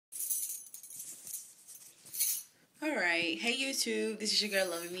Alright, hey YouTube, this is your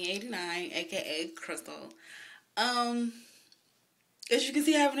girl Loving Me 89, aka Crystal. As you can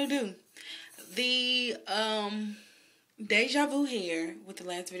see, I have a new do. The deja vu hair with the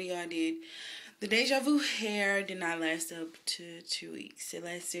last video I did. The deja vu hair did not last up to 2 weeks. It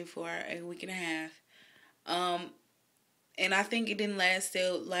lasted for a week and a half. And I think it didn't last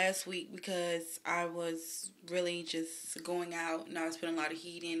till last week because I was really just going out and I was putting a lot of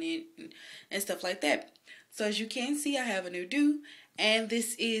heat in it and stuff like that. So as you can see, I have a new do, and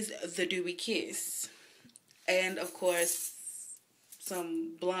this is the Duby Kiss. And of course,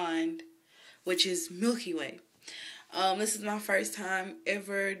 some blonde, which is Milky Way. This is my first time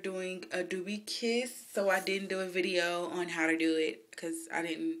ever doing a Duby Kiss, so I didn't do a video on how to do it because I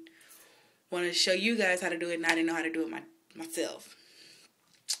didn't want to show you guys how to do it, and I didn't know how to do it myself.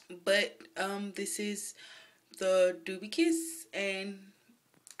 But this is the Duby Kiss, and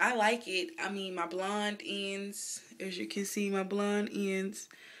I like it. I mean, my blonde ends, as you can see, my blonde ends,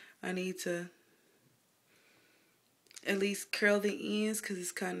 I need to at least curl the ends because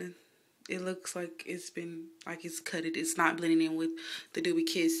it's kind of, it looks like it's been, like it's cutted. It's not blending in with the Duby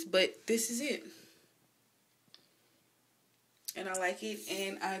Kiss, but this is it. And I like it,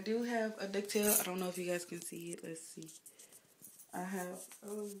 and I do have a ducktail. I don't know if you guys can see it. Let's see. I have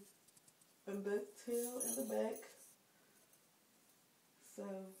a ducktail in the back. So,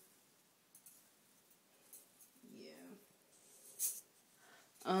 yeah.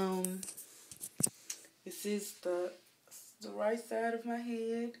 This is the right side of my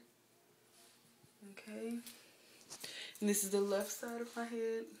head. Okay. And this is the left side of my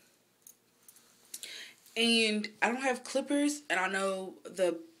head. And I don't have clippers, and I know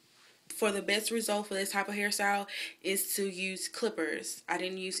for the best result for this type of hairstyle is to use clippers. I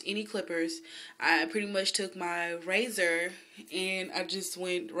didn't use any clippers. I pretty much took my razor and I just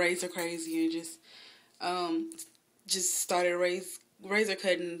went razor crazy and just started razor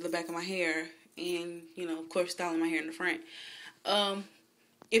cutting the back of my hair, and of course styling my hair in the front.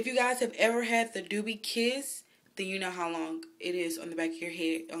 If you guys have ever had the Duby Kiss, then you know how long it is on the back of your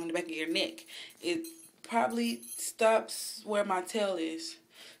head, on the back of your neck. It probably stops where my tail is.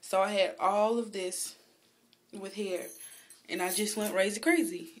 So I had all of this with hair, and I just went razor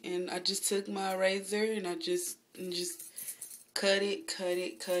crazy, and I just took my razor and I just cut it.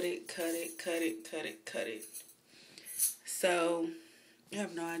 So I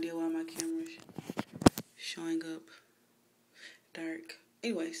have no idea why my camera's showing up dark.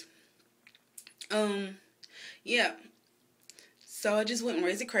 Anyways, yeah. So I just went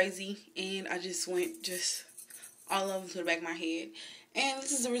razor crazy, and I just went all over to the back of my head. And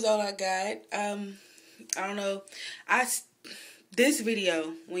this is the result I got. I don't know. This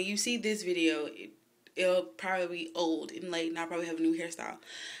video, when you see this video, it'll probably be old and late, and I'll probably have a new hairstyle.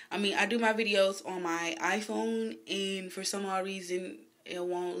 I mean, I do my videos on my iPhone, and for some odd reason, it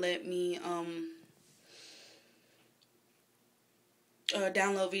won't let me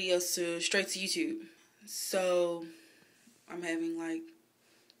download videos straight to YouTube. So I'm having like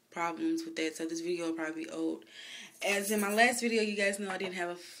problems with that. So this video will probably be old. As in my last video, you guys know I didn't have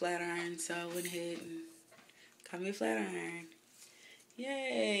a flat iron, so I went ahead and got me a flat iron.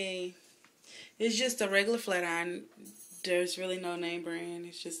 Yay! It's just a regular flat iron. There's really no name brand.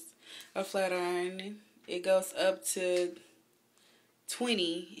 It's just a flat iron. It goes up to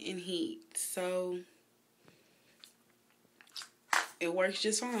 20 in heat, so it works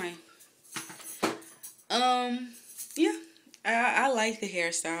just fine. Yeah, I like the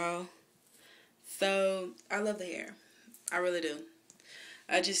hairstyle. So, I love the hair. I really do.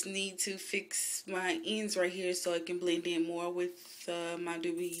 I just need to fix my ends right here so it can blend in more with the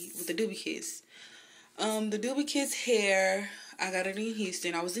Duby Kiss. The Duby Kiss hair, I got it in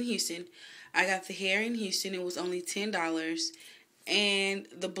Houston. I was in Houston. I got the hair in Houston. It was only $10. And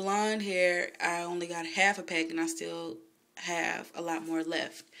the blonde hair, I only got half a pack, and I still have a lot more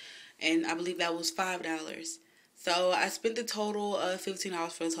left. And I believe that was $5. So, I spent the total of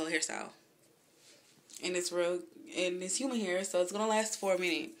 $15 for this whole hairstyle. And it's human hair, so it's gonna last for a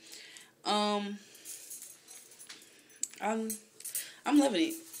minute. I'm loving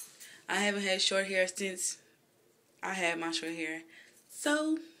it. I haven't had short hair since I had my short hair.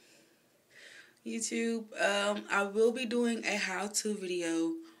 So YouTube, I will be doing a how-to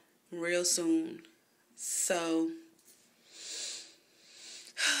video real soon. So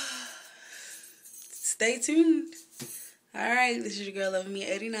stay tuned. Alright, this is your girl Loving Me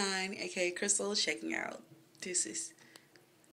 89, aka Crystal, checking out. Deuces.